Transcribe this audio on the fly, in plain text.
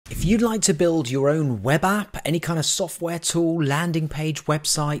If you'd like to build your own web app, any kind of software tool, landing page,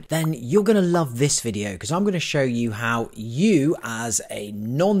 website, then you're going to love this video because I'm going to show you how you as a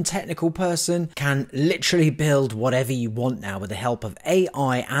non-technical person can literally build whatever you want now with the help of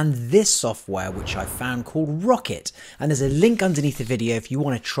AI and this software which I found called Rocket. And there's a link underneath the video if you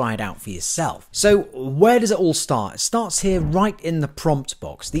want to try it out for yourself. So where does it all start? It starts here right in the prompt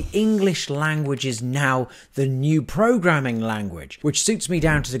box. The English language is now the new programming language, which suits me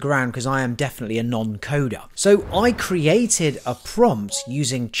down to the ground because I am definitely a non-coder. So I created a prompt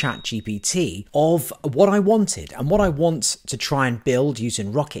using ChatGPT of what I wanted, and what I want to try and build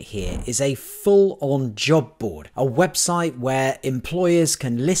using Rocket here is a full-on job board, a website where employers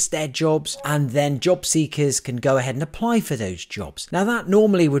can list their jobs and then job seekers can go ahead and apply for those jobs. Now that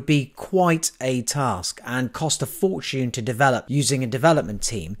normally would be quite a task and cost a fortune to develop using a development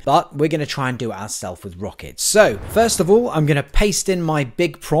team, but we're going to try and do it ourselves with Rocket. So first of all, I'm going to paste in my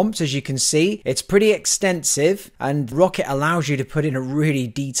big prompt. As you can see, it's pretty extensive and Rocket allows you to put in a really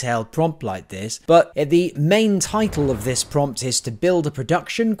detailed prompt like this, but the main title of this prompt is to build a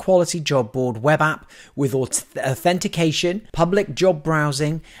production quality job board web app with authentication, public job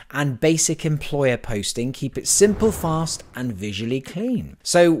browsing and basic employer posting. Keep it simple, fast and visually clean.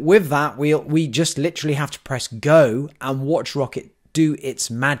 So with that, we just literally have to press go and watch Rocket do its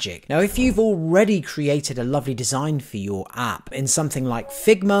magic. Now, if you've already created a lovely design for your app in something like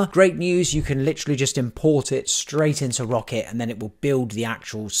Figma, great news, you can literally just import it straight into Rocket and then it will build the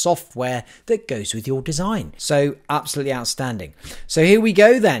actual software that goes with your design. So absolutely outstanding. So here we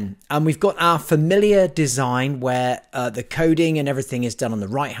go then, and we've got our familiar design where the coding and everything is done on the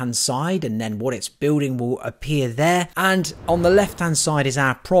right hand side, and then what it's building will appear there, and on the left hand side is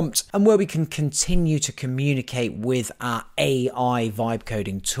our prompt and where we can continue to communicate with our AI vibe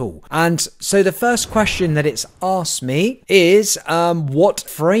coding tool. And so the first question that it's asked me is what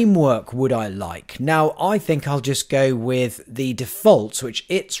framework would I like? Now I think I'll just go with the defaults which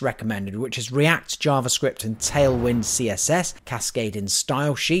it's recommended, which is React, JavaScript and Tailwind CSS, Cascade and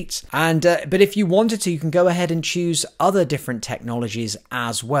Style Sheets. And but if you wanted to, you can go ahead and choose other different technologies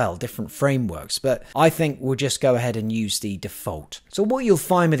as well, different frameworks, but I think we'll just go ahead and use the default. So what you'll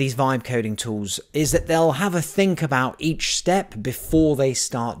find with these vibe coding tools is that they'll have a think about each step before they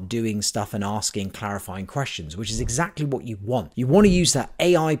start doing stuff and asking clarifying questions, which is exactly what you want. You want to use that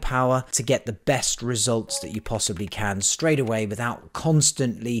AI power to get the best results that you possibly can straight away without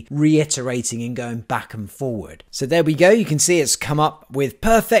constantly reiterating and going back and forward. So there we go. You can see it's come up with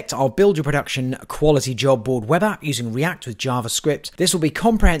perfect. I'll build your production quality job board web app using React with JavaScript. This will be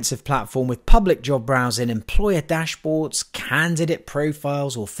comprehensive platform with public job browsing, employer dashboards, candidate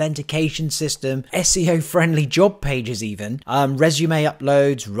profiles, authentication system, SEO friendly job pages even, resume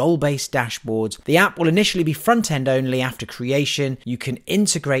uploads, role-based dashboards. The app will initially be front-end only. After creation, you can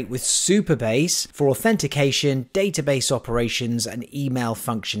integrate with Supabase for authentication, database operations, and email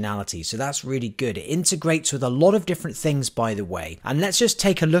functionality. So that's really good. It integrates with a lot of different things, by the way. And let's just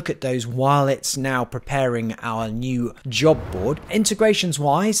take a look at those while it's now preparing our new job board.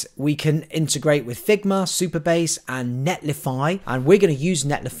 Integrations-wise, we can integrate with Figma, Supabase, and Netlify. And we're going to use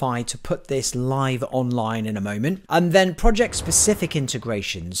Netlify to put this live online in a moment. And then project-specific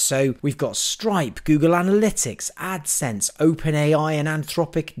integrations. So we've got Stripe, Google Analytics, AdSense, OpenAI and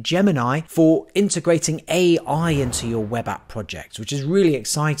Anthropic Gemini for integrating AI into your web app projects, which is really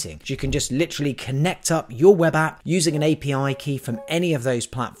exciting. You can just literally connect up your web app using an API key from any of those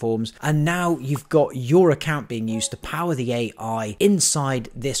platforms, and now you've got your account being used to power the AI inside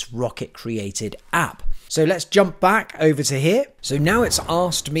this Rocket created app. So let's jump back over to here. So now it's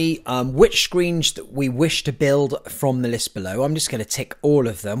asked me which screens that we wish to build from the list below. I'm just going to tick all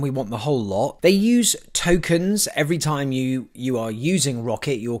of them. We want the whole lot. They use tokens. Every time you are using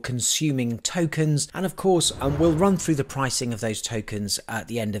Rocket, you're consuming tokens. And of course, we'll run through the pricing of those tokens at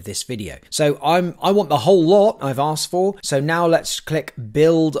the end of this video. So I want the whole lot I've asked for. So now let's click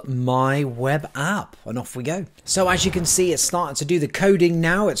build my web app and off we go. So as you can see, it's starting to do the coding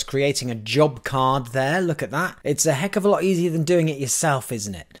now. It's creating a job card there. Look at that. It's a heck of a lot easier than doing it yourself,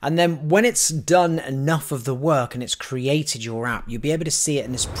 isn't it? And then when it's done enough of the work and it's created your app, you'll be able to see it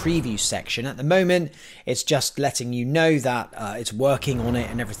in this preview section. At the moment, it's just letting you know that it's working on it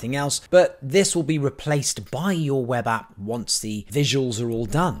and everything else, but this will be replaced by your web app once the visuals are all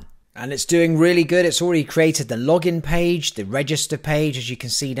done. And it's doing really good. It's already created the login page, the register page, as you can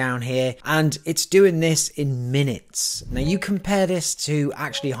see down here, and it's doing this in minutes. Now you compare this to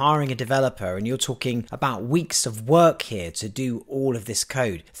actually hiring a developer and you're talking about weeks of work here to do all of this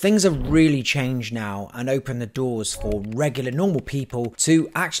code. Things have really changed now and opened the doors for regular normal people to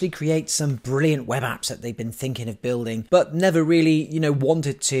actually create some brilliant web apps that they've been thinking of building, but never really,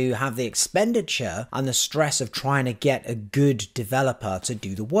 wanted to have the expenditure and the stress of trying to get a good developer to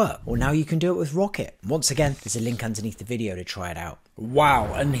do the work. Well, now you can do it with Rocket. Once again, there's a link underneath the video to try it out.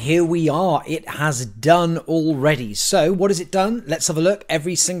 Wow, and here we are. It has done already. So what has it done? Let's have a look.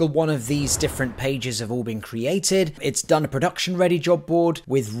 Every single one of these different pages have all been created. It's done a production ready job board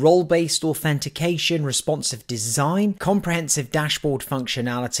with role-based authentication, responsive design, comprehensive dashboard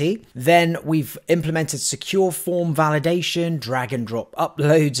functionality. Then we've implemented secure form validation, drag and drop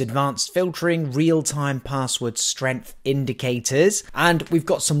uploads, advanced filtering, real-time password strength indicators. And we've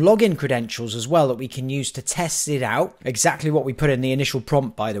got some login credentials as well that we can use to test it out. Exactly what we put in the initial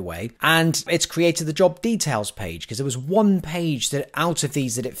prompt, by the way. And it's created the job details page because there was one page that out of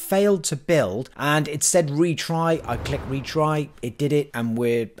these that it failed to build and it said retry. I click retry, it did it, and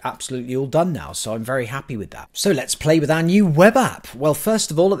we're absolutely all done now. So I'm very happy with that. So let's play with our new web app. Well,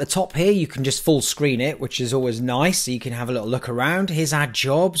 first of all, at the top here, you can just full screen it, which is always nice. So you can have a little look around. Here's our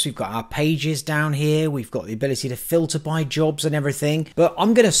jobs. We've got our pages down here. We've got the ability to filter by jobs and everything. But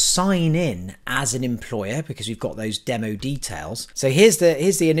I'm going to sign in as an employer because we've got those demo details. So here's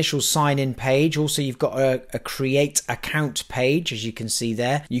the initial sign in page. Also, you've got a create account page, as you can see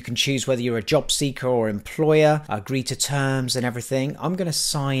there. You can choose whether you're a job seeker or employer, agree to terms and everything. I'm going to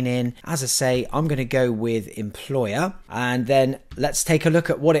sign in. As I say, I'm going to go with employer, and then let's take a look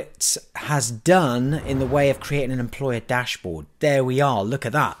at what it has done in the way of creating an employer dashboard. There we are. Look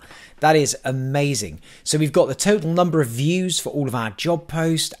at that. That is amazing. So we've got the total number of views for all of our job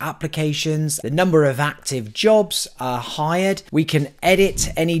posts, applications, the number of active jobs hired. We can edit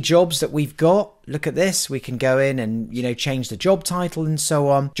any jobs that we've got. Look at this. We can go in and, change the job title and so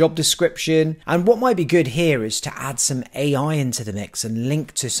on, job description. And what might be good here is to add some AI into the mix and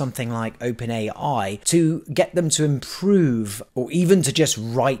link to something like OpenAI to get them to improve or even to just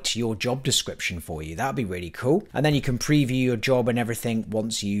write your job description for you. That'd be really cool. And then you can preview your job and everything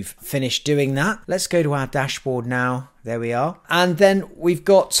once you've finished doing that. Let's go to our dashboard now. There we are. And then we've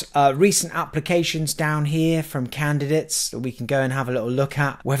got recent applications down here from candidates that we can go and have a little look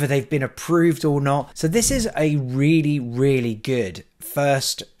at whether they've been approved or not. So this is a really, really good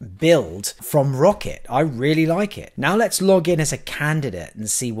first build from Rocket. I really like it. Now let's log in as a candidate and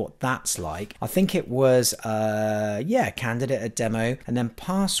see what that's like. I think it was, candidate at demo, and then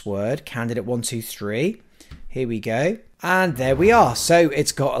password, candidate123. Here we go. And there we are. So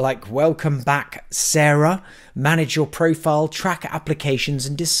it's got like, welcome back, Sarah. Manage your profile, track applications,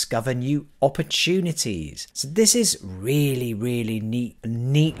 and discover new opportunities. So this is really, really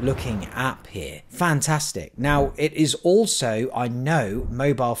neat looking app here. Fantastic. Now it is also, I know,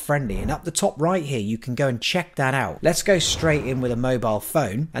 mobile friendly, and up the top right here, you can go and check that out. Let's go straight in with a mobile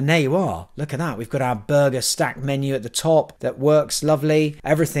phone. And there you are. Look at that. We've got our burger stack menu at the top that works lovely.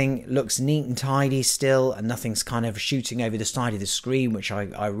 Everything looks neat and tidy still, and nothing's kind of shooting over the side of the screen, which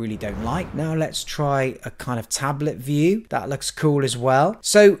I really don't like. Now let's try a kind of tablet view. That looks cool as well.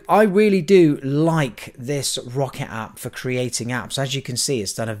 So I really do like this Rocket app for creating apps. As you can see,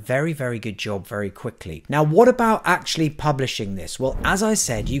 it's done a very, very good job very quickly. Now, what about actually publishing this? Well, as I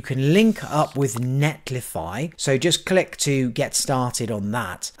said, you can link up with Netlify. So just click to get started on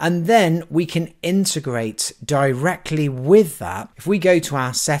that. And then we can integrate directly with that. If we go to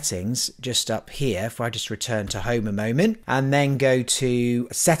our settings just up here, if I just return to home a moment and then go to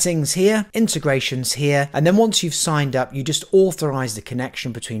settings here, integrations here, and then once you've signed up, you just authorize the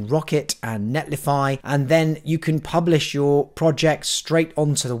connection between Rocket and Netlify, and then you can publish your project straight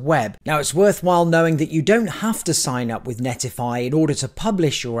onto the web. Now, it's worthwhile knowing that you don't have to sign up with Netlify in order to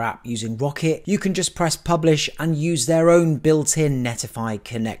publish your app using Rocket. You can just press publish and use their own built-in Netlify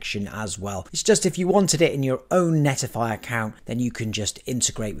connection as well. It's just if you wanted it in your own Netlify account, then you can just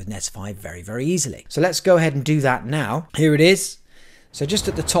integrate with Netlify very, very easily. So let's go ahead and do that now. Here it is. So just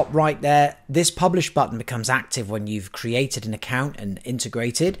at the top right there, this publish button becomes active when you've created an account and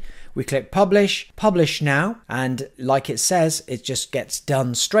integrated. We click publish, publish now, and like it says, it just gets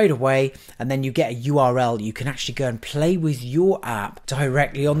done straight away, and then you get a URL. You can actually go and play with your app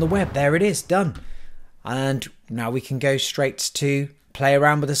directly on the web. There it is, done. And now we can go straight to play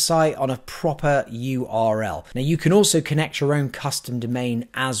around with the site on a proper URL. Now you can also connect your own custom domain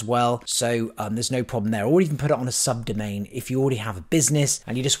as well, so there's no problem there, or even put it on a subdomain if you already have a business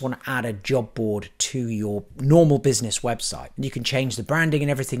and you just want to add a job board to your normal business website. And you can change the branding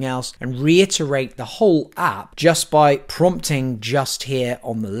and everything else and reiterate the whole app just by prompting just here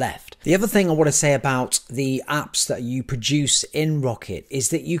on the left. The other thing I want to say about the apps that you produce in Rocket is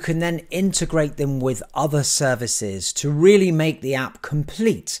that you can then integrate them with other services to really make the app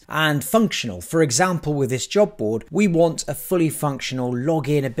complete and functional. For example, with this job board, we want a fully functional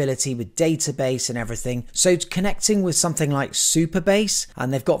login ability with database and everything. So it's connecting with something like Superbase,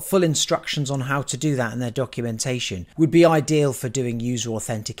 and they've got full instructions on how to do that in their documentation, would be ideal for doing user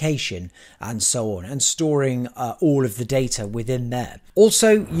authentication and so on, and storing all of the data within there.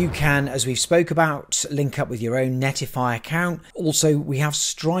 Also, you can, as we've spoke about, link up with your own Netify account. Also, we have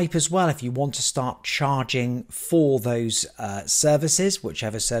Stripe as well if you want to start charging for those services,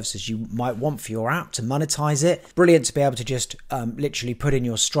 whichever services you might want for your app to monetize it. Brilliant to be able to just literally put in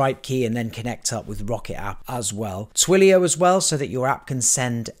your Stripe key and then connect up with Rocket app as well. Twilio as well, so that your app can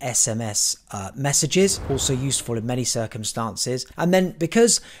send SMS messages, also useful in many circumstances. And then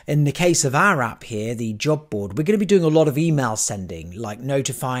because in the case of our app here, the job board, we're going to be doing a lot of email sending, like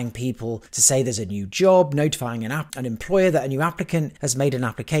notifying people to say there's a new job, notifying an employer that a new applicant has made an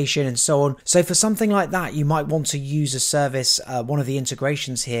application and so on. So for something like that, you might want to use a service, one of the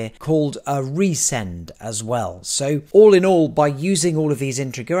integrations here called Resend as well. So all in all, by using all of these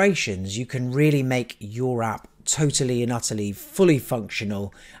integrations, you can really make your app totally and utterly fully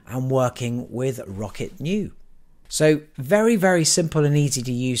functional and working with rocket.new. So very, very simple and easy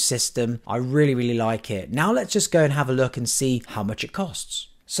to use system. I really, really like it. Now let's just go and have a look and see how much it costs.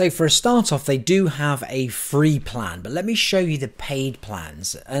 So for a start off, they do have a free plan, but let me show you the paid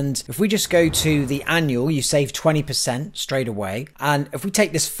plans. And if we just go to the annual, you save 20% straight away. And if we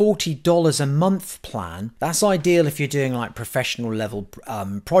take this $40 a month plan, that's ideal if you're doing like professional level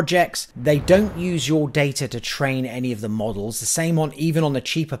projects. They don't use your data to train any of the models. The same on even on the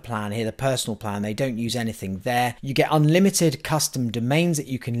cheaper plan here, the personal plan, they don't use anything there. You get unlimited custom domains that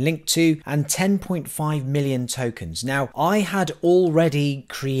you can link to and 10.5 million tokens. Now, I had already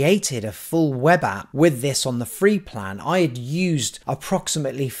created a full web app with this on the free plan. I had used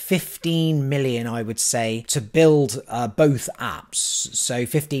approximately 15 million, I would say, to build both apps. So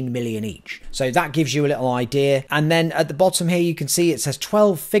 15 million each. So that gives you a little idea. And then at the bottom here, you can see it says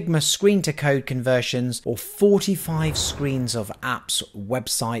 12 Figma screen to code conversions or 45 screens of apps,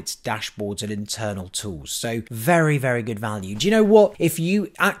 websites, dashboards, and internal tools. So very, very good value. Do you know what? If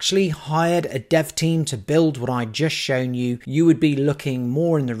you actually hired a dev team to build what I just shown you, you would be looking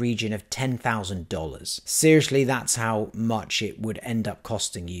more in the region of $10,000. Seriously, that's how much it would end up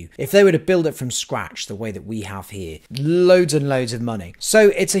costing you if they were to build it from scratch the way that we have here. Loads and loads of money. So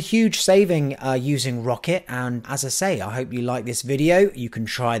it's a huge saving using Rocket, and as I say, I hope you like this video. You can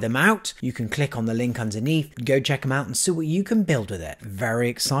try them out. You can click on the link underneath, go check them out and see what you can build with it. Very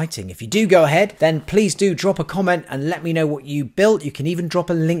exciting. If you do go ahead, then please do drop a comment and let me know what you built. You can even drop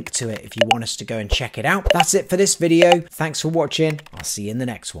a link to it if you want us to go and check it out. That's it for this video. Thanks for watching. I'll see you in the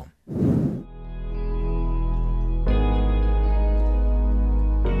next one.